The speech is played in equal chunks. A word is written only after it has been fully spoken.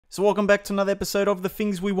So welcome back to another episode of The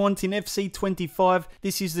Things We Want in FC25.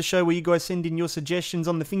 This is the show where you guys send in your suggestions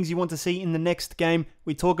on the things you want to see in the next game.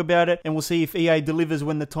 We talk about it and we'll see if EA delivers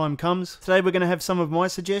when the time comes. Today we're going to have some of my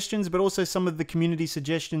suggestions, but also some of the community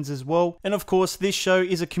suggestions as well. And of course, this show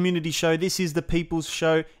is a community show. This is the people's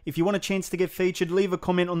show. If you want a chance to get featured, leave a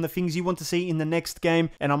comment on the things you want to see in the next game,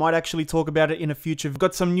 and I might actually talk about it in a future. We've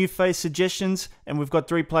got some new face suggestions, and we've got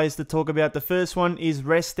 3 players to talk about. The first one is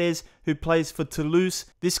Restes, who plays for Toulouse.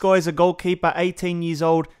 This guy is a goalkeeper, 18 years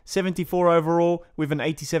old, 74 overall, with an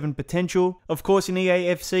 87 potential. Of course, in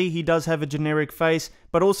EA FC, he does have a generic face,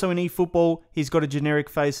 but also in eFootball, he's got a generic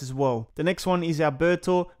face as well. The next one is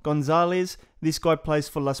Alberto Gonzalez. This guy plays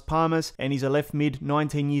for Las Palmas, and he's a left mid,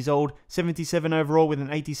 19 years old, 77 overall with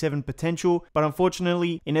an 87 potential. But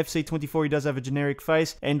unfortunately, in FC24 he does have a generic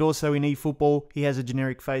face, and also in eFootball he has a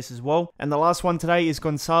generic face as well. And the last one today is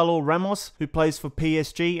Gonçalo Ramos, who plays for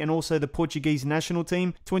PSG and also the Portuguese national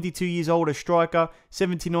team. 22 years old, a striker,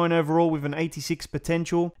 79 overall with an 86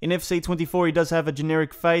 potential. In FC24 he does have a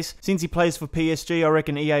generic face. Since he plays for PSG, I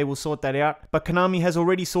reckon EA will sort that out. But Konami has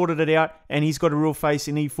already sorted it out, and he's got a real face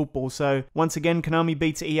in eFootball. So once again, Konami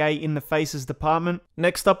beats EA in the faces department.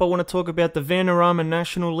 Next up, I want to talk about the Vanarama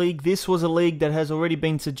National League. This was a league that has already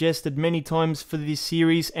been suggested many times for this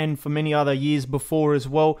series and for many other years before as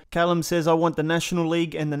well. Callum says, I want the National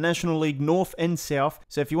League and the National League North and South.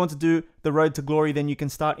 So if you want to do the road to glory, then you can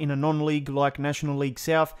start in a non-league like National League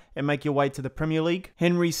South and make your way to the Premier League.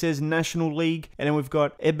 Henry says National League, and then we've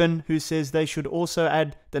got Eben, who says they should also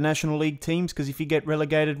add the National League teams, because if you get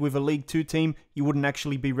relegated with a League 2 team, you wouldn't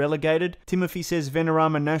actually be relegated. Timothy says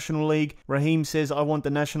Vanarama National League. Raheem says I want the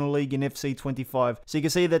National League in FC25. So you can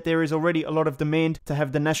see that there is already a lot of demand to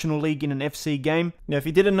have the National League in an FC game. Now, if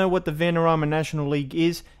you didn't know what the Vanarama National League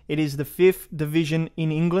is, it is the 5th division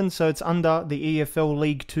in England, so it's under the EFL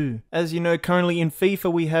League 2. As you know, currently in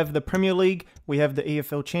FIFA we have the Premier League, we have the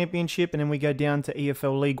EFL Championship, and then we go down to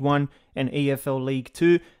EFL League 1 and EFL League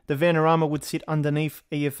 2. The Vanarama would sit underneath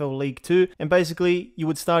EFL League 2, and basically you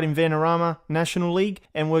would start in Vanarama National League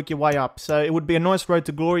and work your way up. So it would be a nice road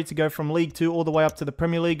to glory to go from League 2 all the way up to the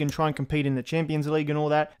Premier League and try and compete in the Champions League and all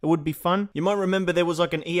that. It would be fun. You might remember there was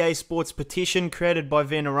like an EA Sports petition created by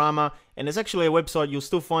Vanarama, and there's actually a website, you'll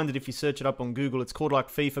still find it if you search it up on Google. It's called like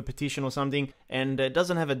FIFA petition or something, and it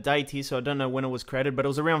doesn't have a date here, so I don't know when it was created, but it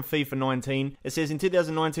was around FIFA 19. It says, in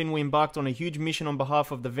 2019 we embarked on a huge mission on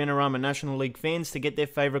behalf of the Vanarama National League fans to get their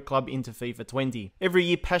favourite club into FIFA 20. Every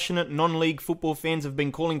year, passionate non-league football fans have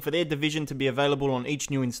been calling for their division to be available on each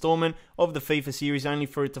new installment of the FIFA series, only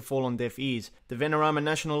for it to fall on deaf ears. The Vanarama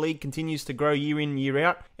National League continues to grow year in, year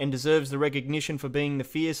out, and deserves the recognition for being the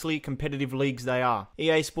fiercely competitive leagues they are.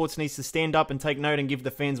 EA Sports needs to stand up and take note and give the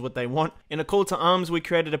fans what they want. In a call to arms, we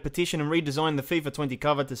created a petition and redesigned the FIFA 20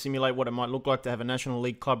 cover to simulate what it might look like to have a National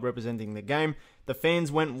League club representing the game. The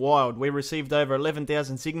fans went wild. We received over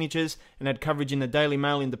 11,000 signatures and had coverage in the Daily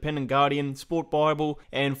Mail, Independent Guardian, Sport Bible,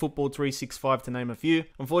 and Football 365 to name a few.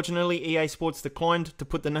 Unfortunately, EA Sports declined to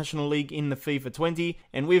put the National League in the FIFA 20,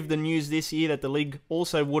 and with the news this year that the league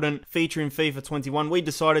also wouldn't feature in FIFA 21, we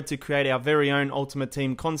decided to create our very own Ultimate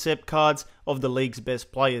Team concept cards of the league's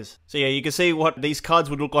best players. So yeah, you can see what these cards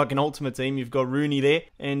would look like in Ultimate Team. You've got Rooney there,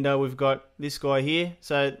 and we've got this guy here.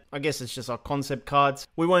 So I guess it's just our concept cards.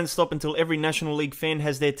 We won't stop until every National League fan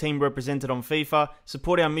has their team represented on FIFA.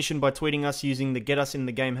 Support our mission by tweeting us using the Get Us in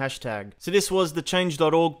the Game hashtag. So this was the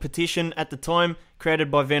change.org petition at the time, created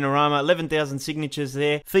by Vanarama. 11,000 signatures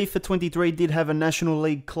there. FIFA 23 did have a National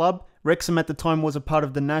League club. Wrexham at the time was a part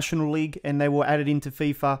of the National League, and they were added into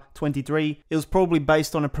FIFA 23. It was probably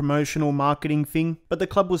based on a promotional marketing thing, but the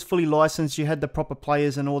club was fully licensed. You had the proper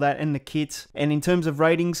players and all that, and the kits. And in terms of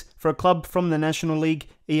ratings, for a club from the National League,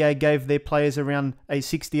 EA gave their players around a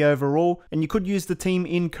 60 overall, and you could use the team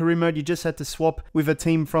in career mode. You just had to swap with a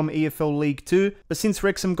team from EFL League 2. But since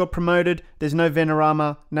Wrexham got promoted, there's no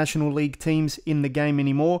Vanarama National League teams in the game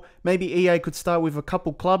anymore. Maybe EA could start with a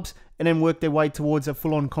couple clubs and then work their way towards a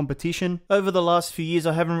full-on competition. Over the last few years,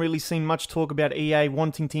 I haven't really seen much talk about EA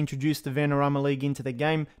wanting to introduce the Vanarama League into the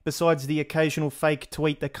game, besides the occasional fake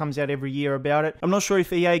tweet that comes out every year about it. I'm not sure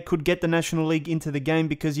if EA could get the National League into the game,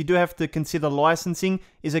 because you do have to consider licensing.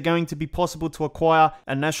 Is it going to be possible to acquire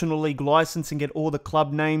a National League license and get all the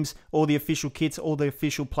club names, all the official kits, all the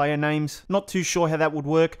official player names? Not too sure how that would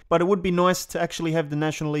work, but it would be nice to actually have the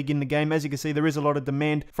National League in the game. As you can see, there is a lot of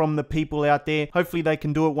demand from the people out there. Hopefully they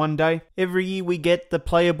can do it one day. Every year we get the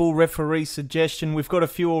playable referee suggestion. We've got a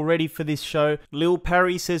few already for this show. Lil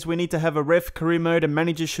Parry says we need to have a ref career mode and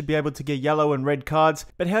managers should be able to get yellow and red cards.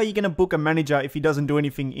 But how are you going to book a manager if he doesn't do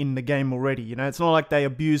anything in the game already? You know, it's not like they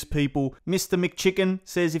abuse people. Mr. McChicken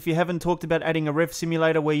says, if you haven't talked about adding a ref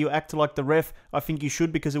simulator where you act like the ref, I think you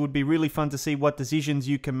should, because it would be really fun to see what decisions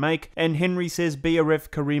you can make. And Henry says, be a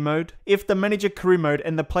ref career mode. If the manager career mode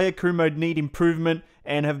and the player career mode need improvement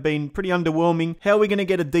and have been pretty underwhelming, how are we going to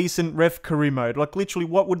get a decent ref career mode? Like, literally,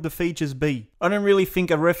 what would the features be? I don't really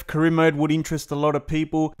think a ref career mode would interest a lot of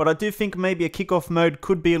people, but I do think maybe a kickoff mode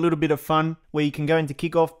could be a little bit of fun, where you can go into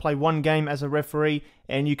kickoff, play one game as a referee,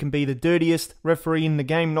 and you can be the dirtiest referee in the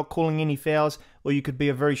game, not calling any fouls, or you could be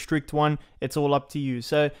a very strict one. It's all up to you.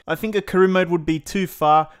 So I think a career mode would be too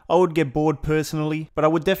far. I would get bored personally, but I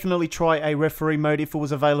would definitely try a referee mode if it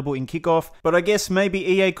was available in kickoff. But I guess maybe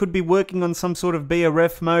EA could be working on some sort of be a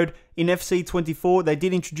ref mode. In FC24, they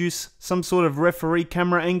did introduce some sort of referee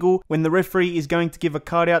camera angle. When the referee is going to give a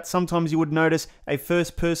card out, sometimes you would notice a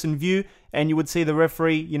first-person view, and you would see the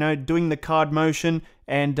referee, you know, doing the card motion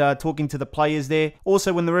and talking to the players there.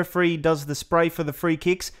 Also, when the referee does the spray for the free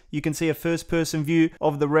kicks, you can see a first-person view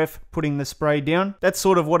of the ref putting the spray down. That's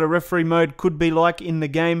sort of what a referee mode could be like in the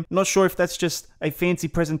game. Not sure if that's just a fancy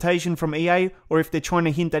presentation from EA, or if they're trying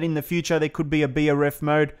to hint that in the future there could be a ref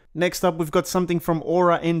mode. Next up, we've got something from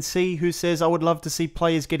Aura NC, who says, I would love to see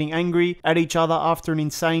players getting angry at each other after an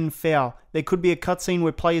insane foul. There could be a cutscene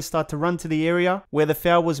where players start to run to the area where the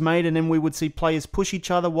foul was made, and then we would see players push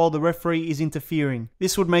each other while the referee is interfering.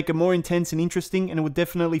 This would make it more intense and interesting, and it would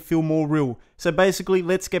definitely feel more real. So basically,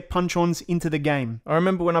 let's get punch-ons into the game. I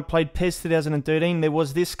remember when I played PES 2013, there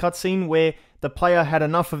was this cutscene where the player had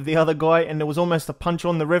enough of the other guy and there was almost a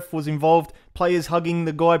punch-on. The ref was involved, players hugging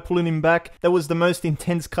the guy, pulling him back. That was the most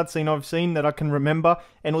intense cutscene I've seen that I can remember,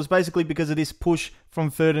 and it was basically because of this push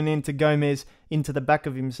from Ferdinand to Gomez into the back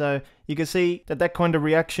of him. So you can see that that kind of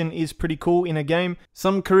reaction is pretty cool in a game.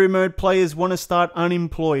 Some career mode players want to start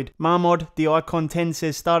unemployed. Marmod, the Icon 10,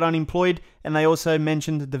 says start unemployed, and they also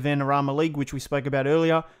mentioned the Vanarama League, which we spoke about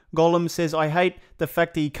earlier. Golem says, I hate the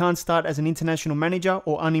fact that you can't start as an international manager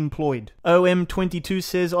or unemployed. OM22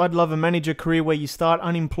 says, I'd love a manager career where you start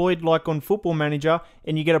unemployed like on Football Manager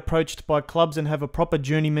and you get approached by clubs and have a proper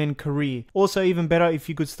journeyman career. Also, even better if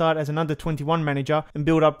you could start as an under-21 manager and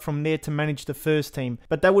build up from there to manage the first team.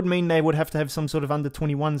 But that would mean they would have to have some sort of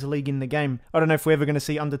under-21s league in the game. I don't know if we're ever going to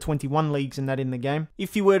see under-21 leagues and that in the game.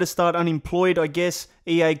 If you were to start unemployed, I guess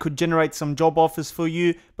EA could generate some job offers for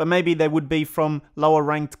you, but maybe they would be from lower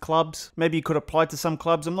ranked clubs. Maybe you could apply to some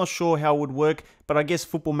clubs. I'm not sure how it would work, but I guess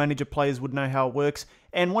Football Manager players would know how it works.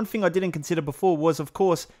 And one thing I didn't consider before was, of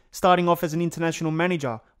course, starting off as an international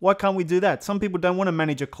manager. Why can't we do that? Some people don't want to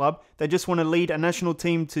manage a club. They just want to lead a national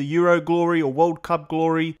team to Euro glory or World Cup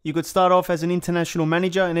glory. You could start off as an international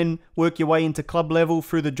manager and then work your way into club level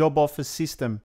through the job offers system.